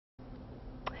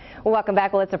Welcome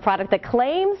back. Well, it's a product that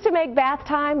claims to make bath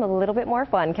time a little bit more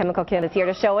fun. Chemical Kim is here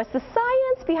to show us the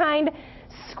science behind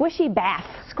Squishy Baff.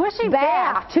 Squishy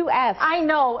Baff. 2F. I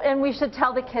know, and we should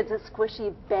tell the kids it's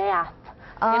Squishy Bath.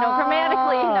 You know,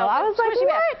 grammatically, no. I was like,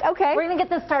 what? Okay. We're going to get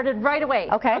this started right away.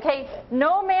 Okay. Okay,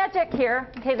 no magic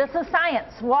here. Okay, this is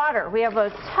science. Water. We have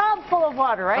a tub full of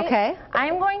water, right? Okay.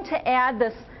 I'm going to add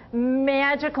this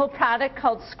magical product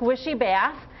called Squishy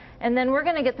Bath, and then we're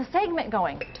going to get the segment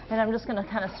going. And I'm just going to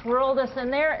kind of swirl this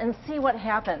in there and see what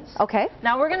happens. Okay.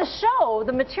 Now we're going to show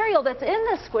the material that's in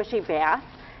this Squishy Bath,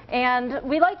 and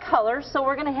we like color, so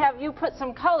we're going to have you put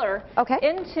some color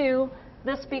into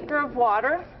this beaker of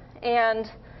water. And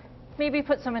maybe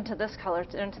put some into this color,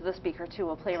 into this beaker too.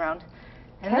 We'll play around.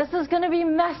 And this is going to be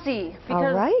messy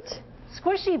because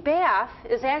Squishy Bath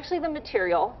is actually the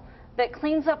material that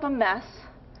cleans up a mess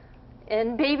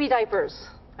in baby diapers.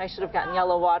 I should have gotten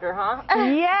yellow water, huh?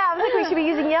 Yeah, I think we should be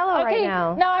using yellow right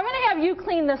now. Now I'm going to have you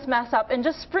clean this mess up and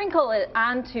just sprinkle it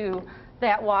onto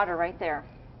that water right there.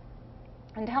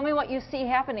 And tell me what you see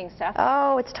happening, Steph.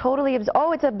 Oh, it's totally, it's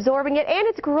absorbing it, and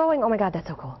it's growing. Oh my God, that's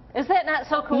so cool. Is that not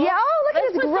so cool? Yeah, oh, look at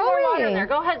it, it's growing. Let's put some more water in there.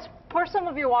 Go ahead, pour some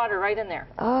of your water right in there.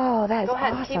 Oh, that is awesome.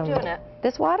 Go ahead, keep doing it.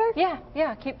 This water?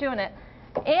 Yeah, keep doing it.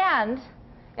 And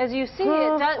as you see,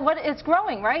 it's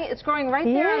growing, right? It's growing right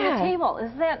there on the table.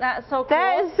 Isn't that not so cool?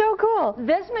 That is so cool.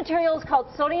 This material is called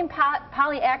sodium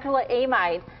polyacrylate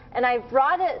amide. And I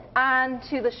brought it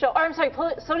onto the show, or I'm sorry,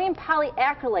 sodium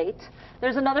polyacrylate.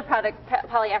 There's another product,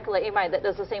 polyacrylate amide, that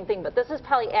does the same thing, but this is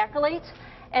polyacrylate.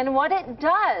 And what it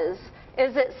does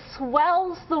is it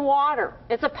swells the water.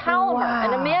 It's a polymer.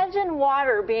 Wow. And imagine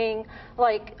water being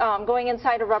like going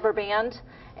inside a rubber band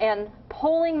and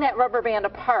pulling that rubber band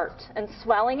apart and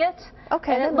swelling it.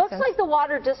 Okay, and it looks like the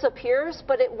water disappears,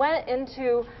 but it went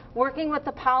into working with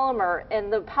the polymer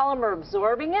and the polymer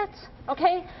absorbing it.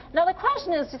 Okay? Now the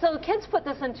question is, so the kids put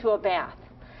this into a bath.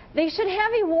 They should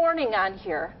have a warning on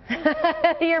here. Your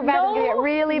bath is going to get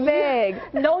really big.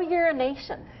 No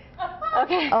urination.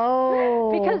 Okay?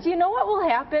 Oh. Because you know what will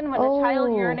happen when a child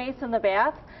urinates in the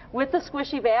bath with the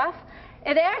Squishy Bath?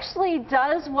 It actually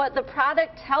does what the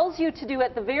product tells you to do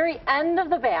at the very end of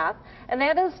the bath, and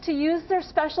that is to use their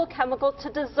special chemical to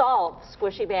dissolve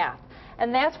Squishy Bath.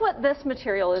 And that's what this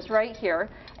material is right here.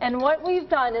 And what we've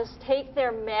done is take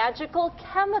their magical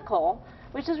chemical,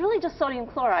 which is really just sodium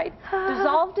chloride,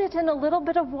 dissolved it in a little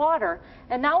bit of water.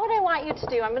 And now what I want you to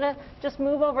do, I'm going to just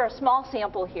move over a small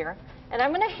sample here, and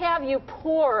I'm going to have you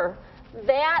pour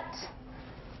that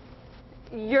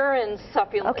urine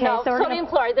supplement. So sodium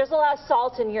chloride. There's a lot of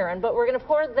salt in urine, but we're going to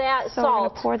pour that salt. So we're going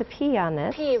to pour the pee on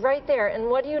this. Pee right there. And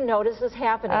what do you notice is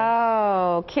happening?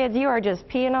 Oh, kids, you are just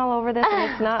peeing all over this, and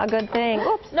it's not a good thing.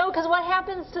 Oops. No, because what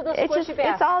happens to the Squishy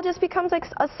Bath? It all just becomes like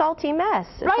a salty mess.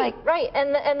 Right.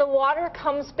 And the water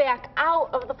comes back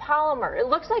out of the polymer. It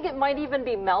looks like it might even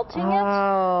be melting it,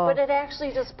 but it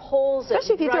actually just pulls it.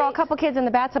 Especially if you throw a couple kids in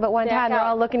the bathtub at one time, they're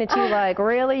all looking at you like,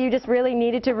 really? You just really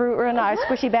needed to run our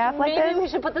Squishy Bath like this? We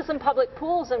should put this in public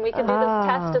pools, and we can do this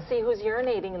test to see who's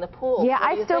urinating in the pool. Yeah,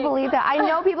 I still believe that. I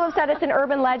know people have said it's an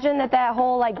urban legend that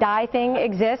whole like dye thing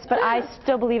exists, but I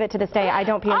still believe it to this day. I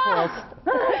don't pee in pools.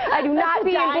 I do not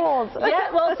pee in pools.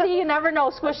 Yeah, well, see, you never know.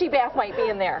 Squishy Bath might be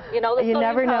in there. You know, the sodium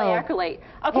polyacrylate.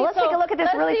 Okay, well, let's take a look at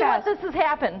this really fast. Let's see what this has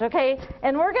happened, okay?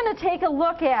 And we're going to take a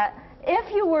look at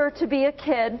if you were to be a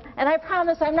kid, and I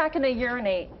promise I'm not going to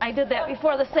urinate. I did that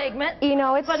before the segment. You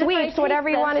know, it's sweet, so whatever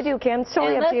you want to do, Kim. It's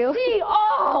totally up to you. Let's see.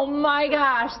 Oh my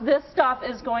gosh, this stuff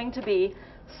is going to be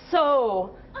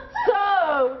so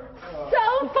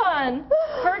fun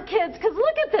for kids. Because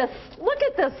look at this. Look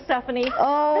at this, Stephanie.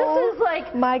 Oh, this is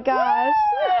like, my gosh.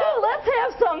 Woo, let's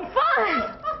have some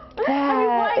fun.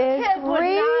 That is kids crazy. Would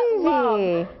not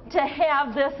love to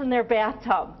have this in their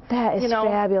bathtub. That is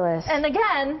fabulous. And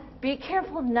again, be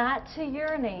careful not to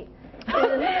urinate.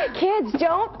 Kids,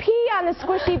 don't pee on the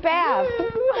Squishy Bath.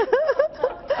 This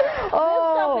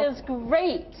stuff is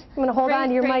great. I'm going to hold on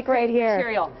to your mic right here.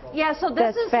 Material. Yeah, so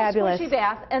this is fabulous. The Squishy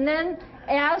Bath. And then,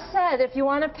 as said, if you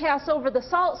want to pass over the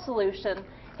salt solution,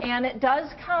 and it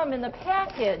does come in the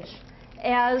package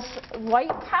as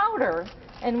white powder,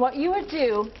 and what you would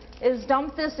do is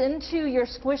dump this into your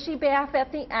Squishy Bath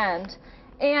at the end,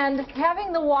 and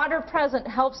having the water present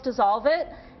helps dissolve it,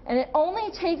 and it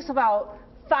only takes about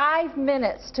 5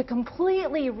 minutes to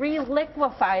completely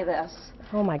re-liquefy this.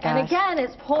 Oh my gosh. And again,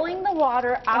 it's pulling the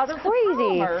water out of the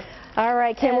polymer. All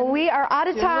right, Kim, well, we are out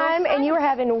of time, and you are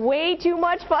having way too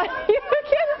much fun. You can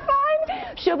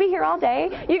find, she'll be here all day.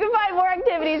 You can find more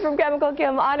activities from Chemical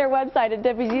Kim on her website at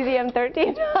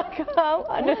WZM13.com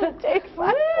under the Take 5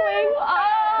 link.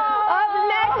 Up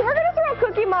next, we're going to throw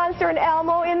Cookie Monster and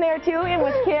Elmo in there too, and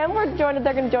with Kim.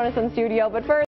 They're going to join us in studio. But first.